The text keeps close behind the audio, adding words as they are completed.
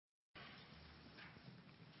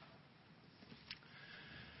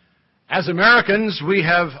As Americans, we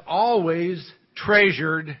have always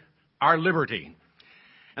treasured our liberty.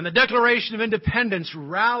 And the Declaration of Independence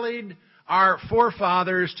rallied our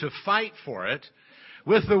forefathers to fight for it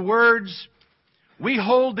with the words, "We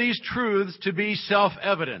hold these truths to be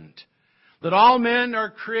self-evident, that all men are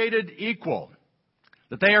created equal,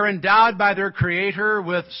 that they are endowed by their Creator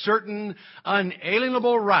with certain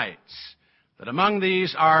unalienable rights, that among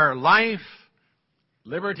these are life,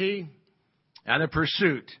 liberty, and the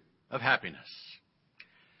pursuit of happiness."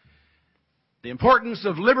 The importance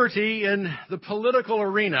of liberty in the political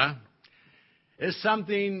arena is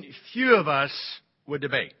something few of us would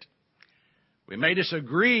debate. We may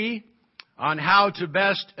disagree on how to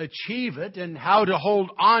best achieve it and how to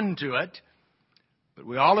hold on to it, but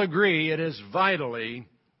we all agree it is vitally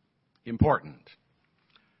important.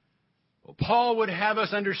 Well, Paul would have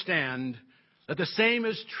us understand that the same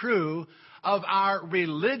is true of our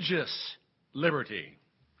religious liberty.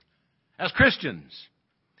 As Christians,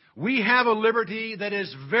 we have a liberty that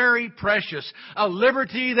is very precious, a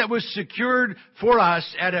liberty that was secured for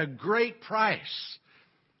us at a great price,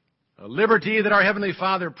 a liberty that our Heavenly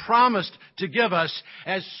Father promised to give us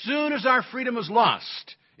as soon as our freedom was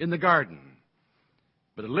lost in the garden,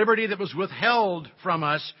 but a liberty that was withheld from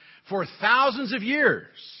us for thousands of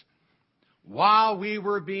years while we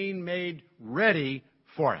were being made ready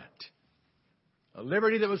for it, a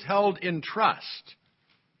liberty that was held in trust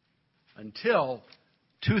until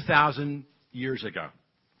 2,000 years ago.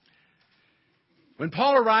 When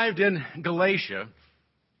Paul arrived in Galatia,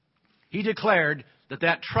 he declared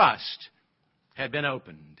that trust had been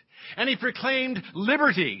opened. And he proclaimed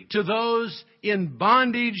liberty to those in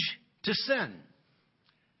bondage to sin.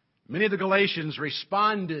 Many of the Galatians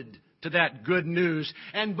responded to that good news,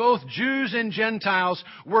 and both Jews and Gentiles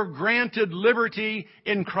were granted liberty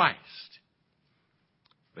in Christ.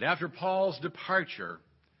 But after Paul's departure,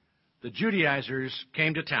 the Judaizers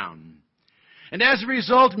came to town. And as a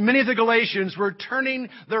result, many of the Galatians were turning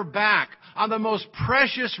their back on the most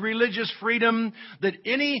precious religious freedom that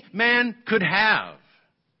any man could have.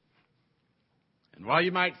 And while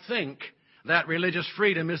you might think that religious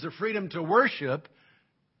freedom is the freedom to worship,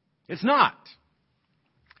 it's not.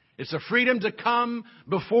 It's a freedom to come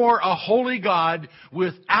before a holy God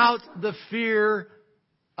without the fear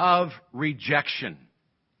of rejection.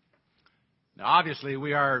 Now, obviously,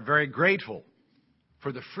 we are very grateful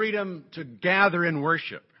for the freedom to gather in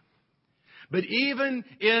worship. But even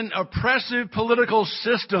in oppressive political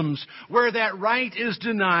systems where that right is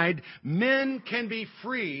denied, men can be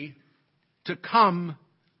free to come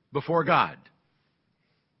before God.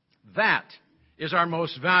 That is our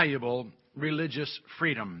most valuable religious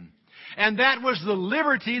freedom. And that was the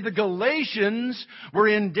liberty the Galatians were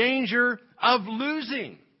in danger of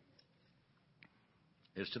losing.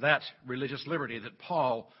 It's to that religious liberty that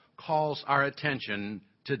Paul calls our attention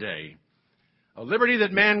today. A liberty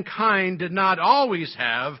that mankind did not always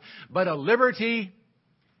have, but a liberty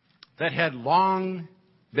that had long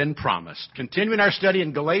been promised. Continuing our study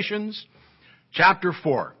in Galatians chapter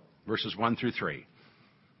 4, verses 1 through 3.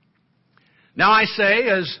 Now I say,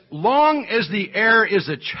 as long as the heir is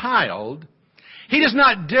a child, he does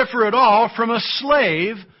not differ at all from a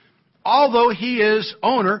slave, although he is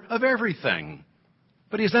owner of everything.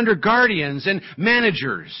 But he is under guardians and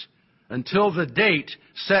managers until the date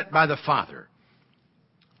set by the Father.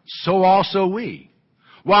 So also we,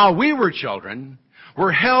 while we were children,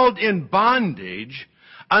 were held in bondage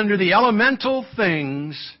under the elemental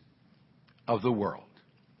things of the world.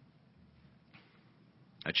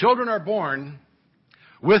 Now, children are born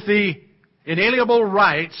with the inalienable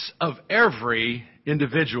rights of every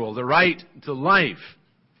individual, the right to life,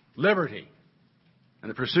 liberty,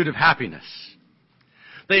 and the pursuit of happiness.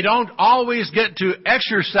 They don't always get to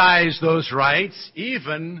exercise those rights,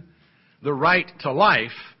 even the right to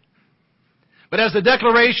life. But as the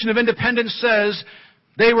Declaration of Independence says,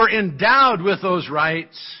 they were endowed with those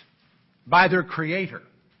rights by their Creator.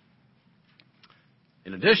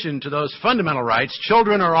 In addition to those fundamental rights,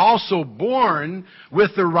 children are also born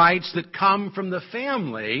with the rights that come from the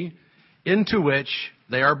family into which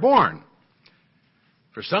they are born.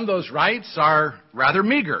 For some, those rights are rather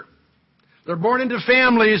meager. They're born into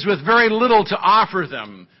families with very little to offer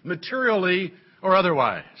them, materially or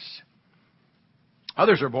otherwise.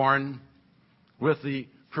 Others are born with the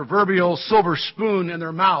proverbial silver spoon in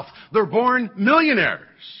their mouth. They're born millionaires.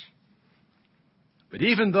 But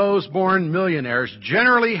even those born millionaires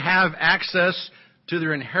generally have access to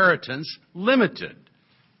their inheritance limited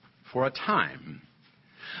for a time.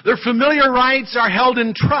 Their familiar rights are held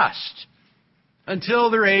in trust until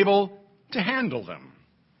they're able to handle them.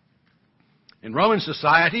 In Roman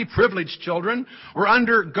society, privileged children were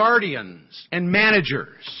under guardians and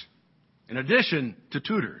managers, in addition to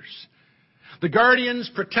tutors. The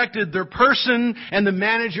guardians protected their person and the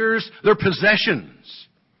managers their possessions.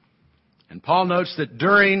 And Paul notes that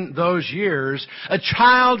during those years, a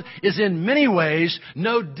child is in many ways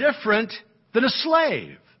no different than a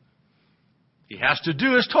slave. He has to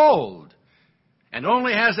do as told and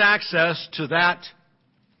only has access to that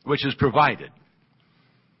which is provided.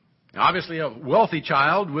 Now, obviously, a wealthy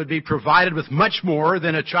child would be provided with much more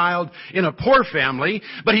than a child in a poor family,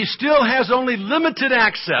 but he still has only limited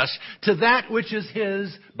access to that which is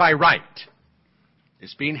his by right.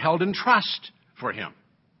 It's being held in trust for him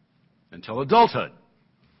until adulthood.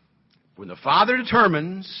 When the father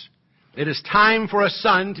determines it is time for a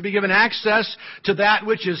son to be given access to that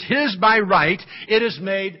which is his by right, it is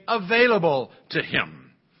made available to him.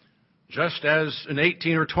 Just as an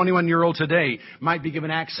 18 or 21-year-old today might be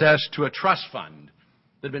given access to a trust fund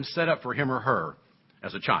that had been set up for him or her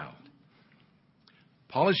as a child.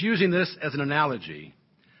 Paul is using this as an analogy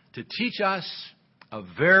to teach us a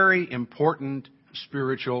very important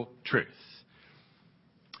spiritual truth.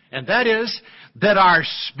 And that is that our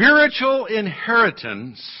spiritual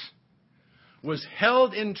inheritance was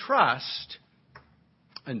held in trust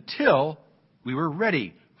until we were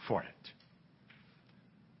ready for it.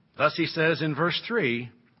 Thus he says in verse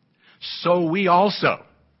 3, so we also,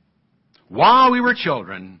 while we were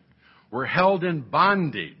children, were held in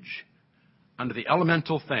bondage under the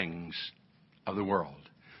elemental things of the world.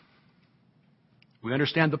 We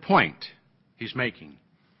understand the point he's making.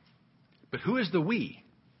 But who is the we?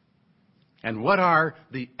 And what are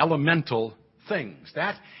the elemental things?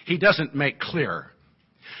 That he doesn't make clear.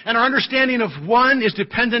 And our understanding of one is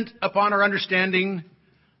dependent upon our understanding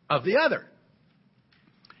of the other.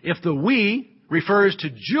 If the we refers to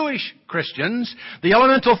Jewish Christians, the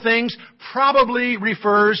elemental things probably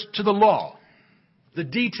refers to the law, the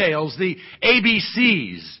details, the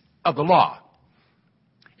ABCs of the law.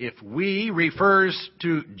 If we refers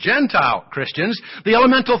to Gentile Christians, the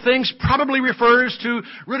elemental things probably refers to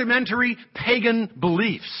rudimentary pagan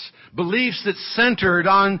beliefs, beliefs that centered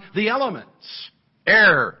on the elements,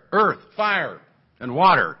 air, earth, fire, and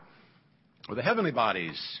water, or the heavenly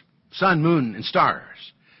bodies, sun, moon, and stars.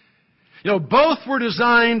 Both were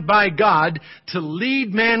designed by God to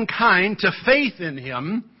lead mankind to faith in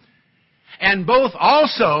Him, and both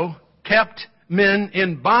also kept men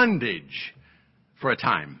in bondage for a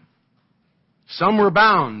time. Some were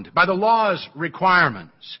bound by the law's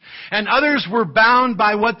requirements, and others were bound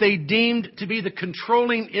by what they deemed to be the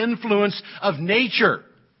controlling influence of nature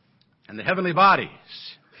and the heavenly bodies.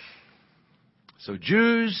 So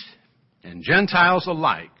Jews and Gentiles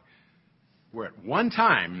alike were at one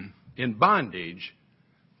time in bondage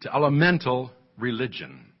to elemental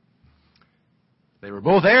religion. They were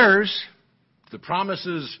both heirs to the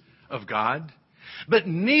promises of God, but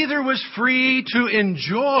neither was free to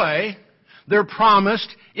enjoy their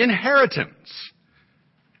promised inheritance.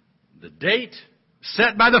 The date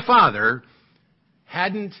set by the Father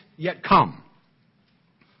hadn't yet come,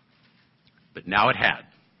 but now it had.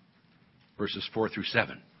 Verses 4 through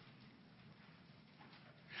 7.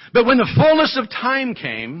 But when the fullness of time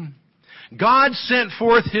came, God sent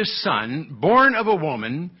forth His Son, born of a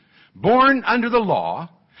woman, born under the law,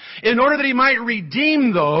 in order that He might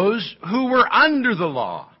redeem those who were under the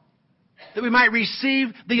law, that we might receive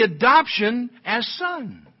the adoption as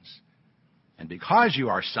sons. And because you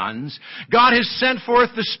are sons, God has sent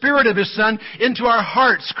forth the Spirit of His Son into our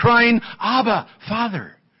hearts, crying, Abba,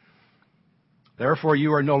 Father. Therefore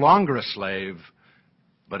you are no longer a slave,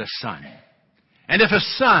 but a son. And if a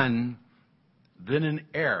son, then an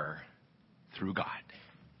heir through God.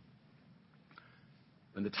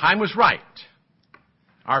 When the time was right,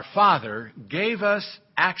 our Father gave us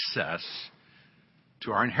access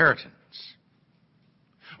to our inheritance.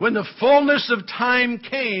 When the fullness of time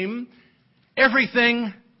came,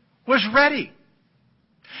 everything was ready.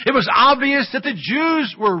 It was obvious that the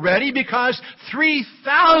Jews were ready because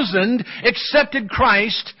 3,000 accepted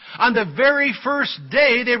Christ on the very first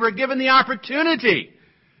day they were given the opportunity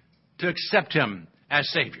to accept Him as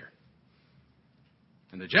Savior.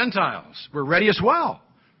 And the Gentiles were ready as well.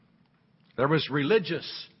 There was religious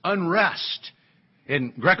unrest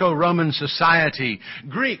in Greco-Roman society.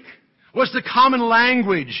 Greek was the common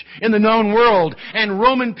language in the known world, and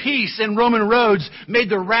Roman peace and Roman roads made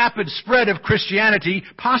the rapid spread of Christianity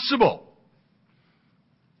possible.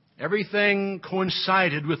 Everything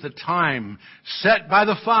coincided with the time set by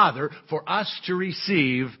the Father for us to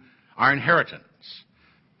receive our inheritance.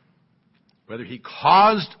 Whether He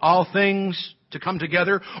caused all things to come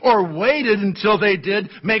together or waited until they did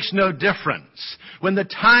makes no difference. When the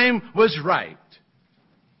time was right,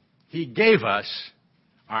 He gave us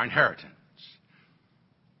our inheritance.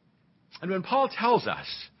 And when Paul tells us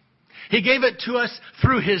He gave it to us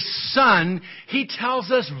through His Son, he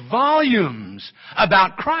tells us volumes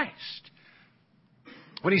about Christ.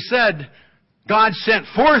 When he said God sent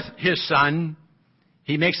forth His Son,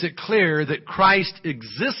 he makes it clear that Christ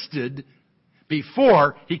existed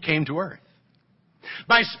before He came to earth.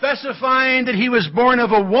 By specifying that He was born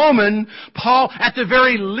of a woman, Paul at the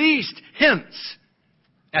very least hints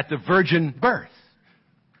at the virgin birth.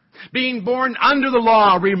 Being born under the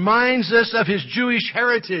law reminds us of His Jewish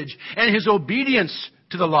heritage and His obedience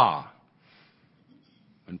to the law.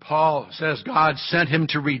 When Paul says God sent Him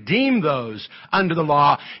to redeem those under the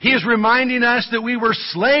law, he is reminding us that we were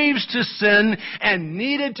slaves to sin and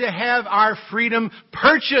needed to have our freedom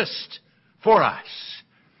purchased for us.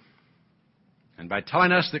 And by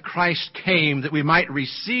telling us that Christ came that we might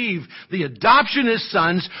receive the adoption as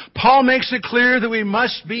sons, Paul makes it clear that we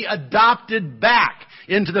must be adopted back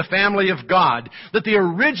into the family of God, that the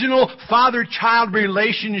original father-child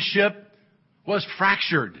relationship was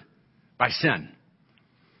fractured by sin.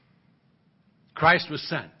 Christ was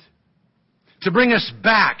sent to bring us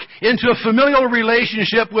back into a familial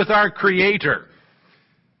relationship with our Creator,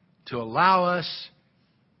 to allow us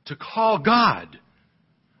to call God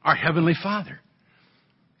our Heavenly Father.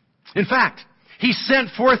 In fact, He sent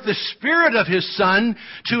forth the Spirit of His Son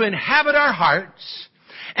to inhabit our hearts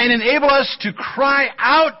and enable us to cry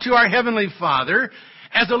out to our Heavenly Father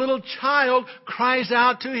as a little child cries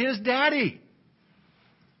out to his daddy.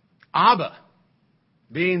 Abba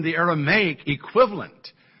being the Aramaic equivalent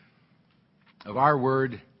of our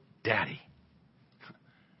word daddy.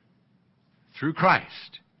 Through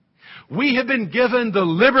Christ, we have been given the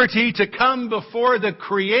liberty to come before the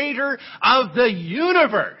Creator of the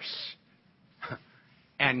universe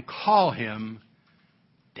and call Him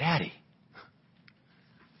Daddy.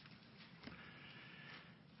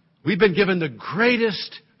 We've been given the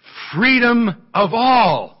greatest freedom of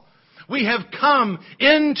all. We have come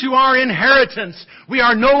into our inheritance. We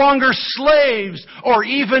are no longer slaves or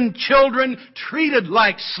even children treated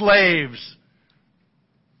like slaves.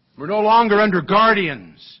 We're no longer under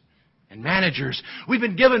guardians and managers. We've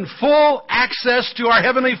been given full access to our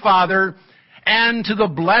Heavenly Father and to the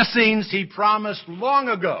blessings He promised long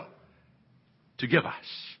ago to give us.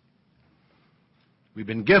 We've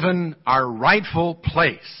been given our rightful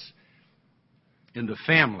place in the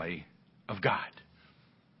family of God.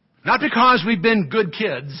 Not because we've been good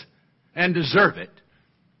kids and deserve it,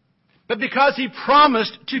 but because He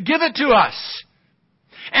promised to give it to us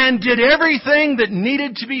and did everything that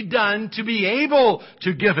needed to be done to be able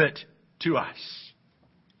to give it to us.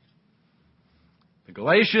 The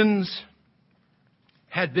Galatians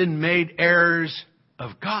had been made heirs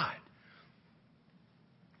of God,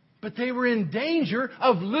 but they were in danger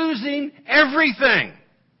of losing everything.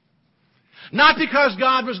 Not because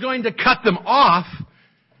God was going to cut them off,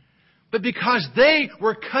 but because they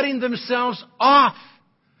were cutting themselves off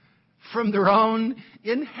from their own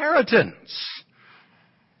inheritance.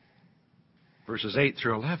 Verses 8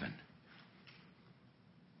 through 11.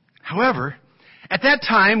 However, at that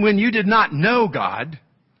time when you did not know God,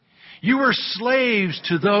 you were slaves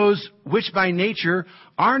to those which by nature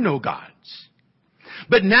are no gods.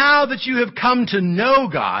 But now that you have come to know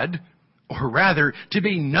God, or rather to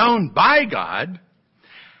be known by God,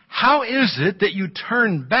 how is it that you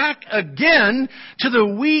turn back again to the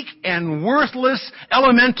weak and worthless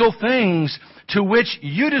elemental things to which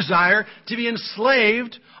you desire to be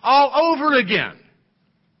enslaved all over again?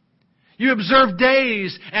 You observe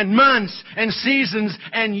days and months and seasons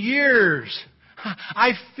and years.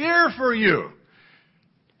 I fear for you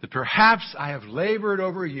that perhaps I have labored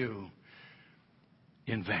over you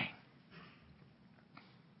in vain.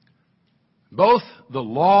 Both the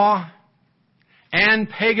law and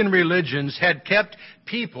pagan religions had kept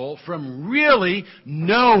people from really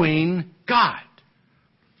knowing God.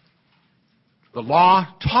 The law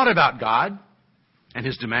taught about God and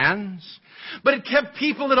His demands, but it kept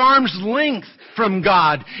people at arm's length from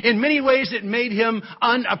God. In many ways, it made Him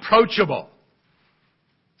unapproachable.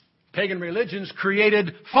 Pagan religions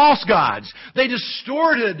created false gods. They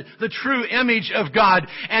distorted the true image of God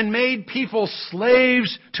and made people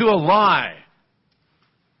slaves to a lie.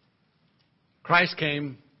 Christ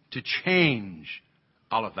came to change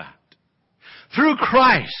all of that. Through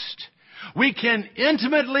Christ, we can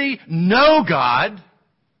intimately know God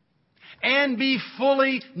and be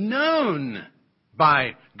fully known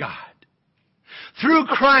by God. Through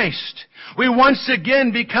Christ, we once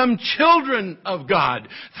again become children of God.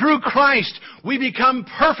 Through Christ, we become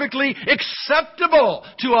perfectly acceptable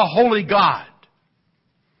to a holy God.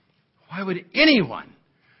 Why would anyone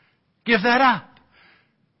give that up?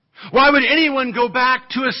 Why would anyone go back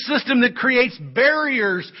to a system that creates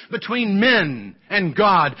barriers between men and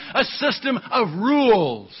God? A system of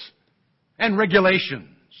rules and regulations.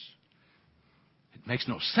 It makes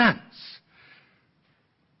no sense.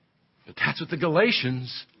 But that's what the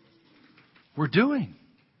Galatians were doing.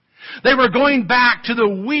 They were going back to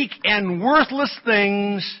the weak and worthless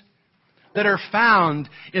things that are found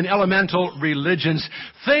in elemental religions.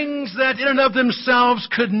 Things that in and of themselves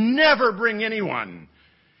could never bring anyone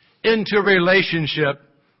into a relationship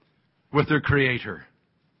with their Creator.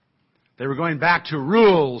 They were going back to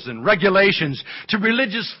rules and regulations, to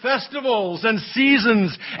religious festivals and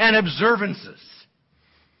seasons and observances.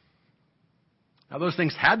 Now, those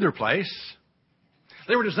things had their place.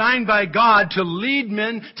 They were designed by God to lead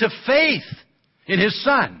men to faith in His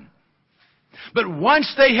Son. But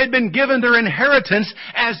once they had been given their inheritance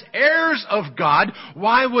as heirs of God,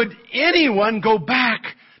 why would anyone go back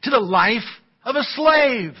to the life of a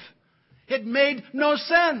slave? It made no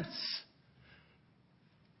sense.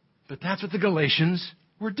 But that's what the Galatians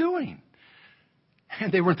were doing.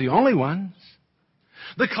 And they weren't the only ones.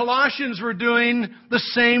 The Colossians were doing the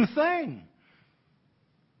same thing.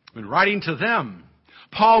 When writing to them,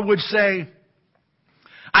 Paul would say,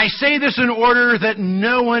 I say this in order that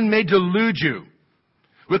no one may delude you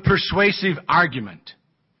with persuasive argument.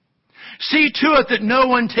 See to it that no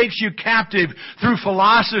one takes you captive through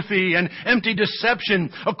philosophy and empty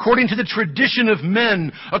deception, according to the tradition of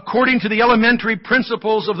men, according to the elementary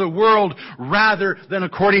principles of the world, rather than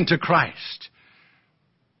according to Christ.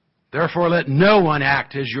 Therefore let no one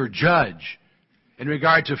act as your judge in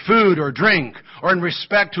regard to food or drink, or in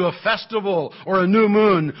respect to a festival, or a new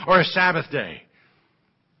moon, or a Sabbath day.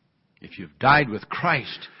 If you've died with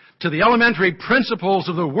Christ to the elementary principles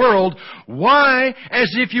of the world, why,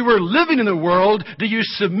 as if you were living in the world, do you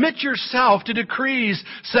submit yourself to decrees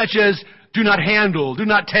such as do not handle, do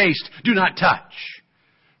not taste, do not touch?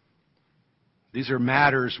 These are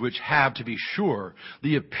matters which have, to be sure,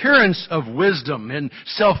 the appearance of wisdom in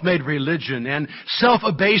self-made religion and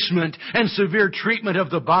self-abasement and severe treatment of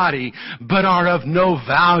the body, but are of no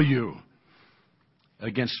value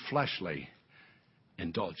against fleshly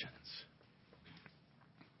indulgence.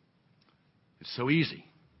 It's so easy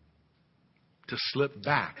to slip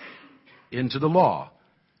back into the law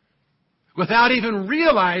without even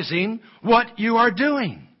realizing what you are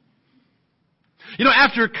doing. You know,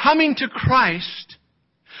 after coming to Christ,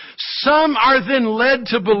 some are then led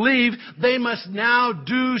to believe they must now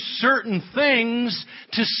do certain things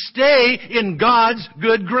to stay in God's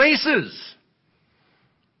good graces.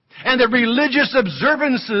 And that religious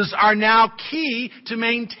observances are now key to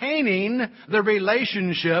maintaining the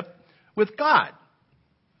relationship with God.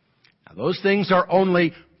 Now, those things are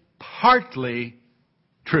only partly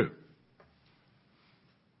true.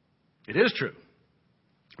 It is true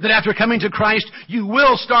that after coming to Christ, you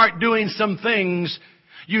will start doing some things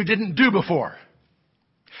you didn't do before.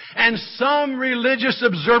 And some religious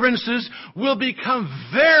observances will become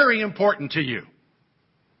very important to you.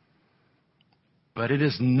 But it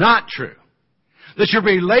is not true that your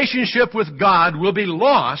relationship with God will be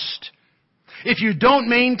lost if you don't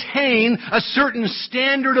maintain a certain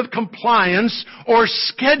standard of compliance or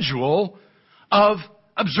schedule of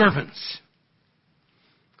observance.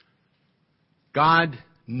 God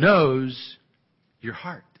knows your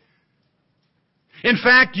heart. In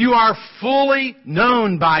fact, you are fully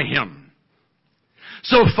known by Him.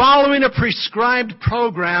 So following a prescribed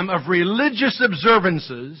program of religious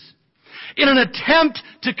observances in an attempt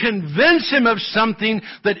to convince Him of something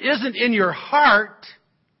that isn't in your heart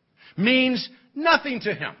means nothing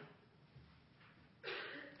to Him.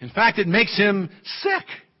 In fact, it makes Him sick.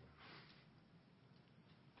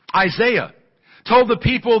 Isaiah told the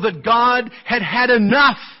people that God had had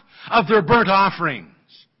enough of their burnt offerings,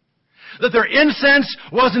 that their incense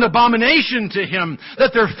was an abomination to Him, that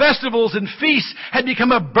their festivals and feasts had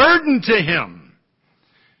become a burden to Him,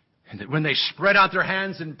 and that when they spread out their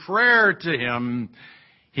hands in prayer to Him,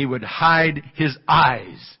 He would hide His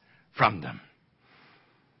eyes from them.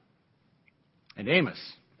 And Amos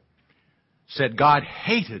said God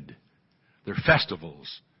hated their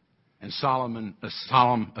festivals and solemn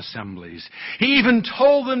assemblies. He even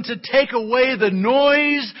told them to take away the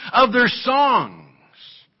noise of their songs.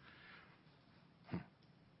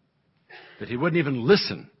 That He wouldn't even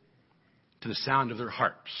listen to the sound of their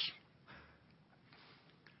harps.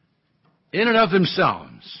 In and of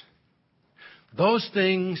themselves, those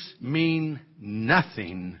things mean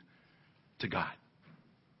nothing to God.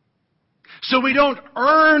 So we don't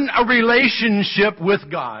earn a relationship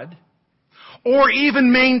with God or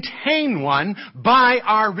even maintain one by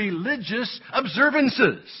our religious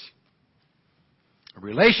observances. A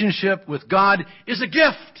relationship with God is a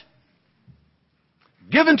gift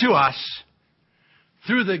given to us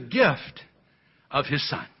through the gift of His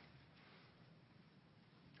Son.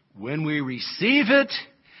 When we receive it,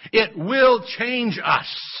 it will change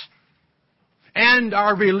us and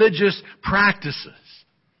our religious practices.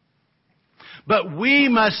 But we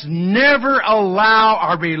must never allow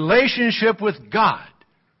our relationship with God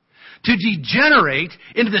to degenerate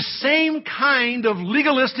into the same kind of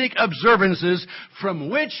legalistic observances from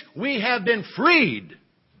which we have been freed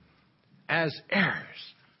as heirs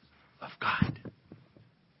of God.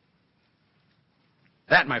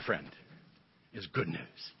 That, my friend, is good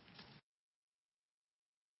news.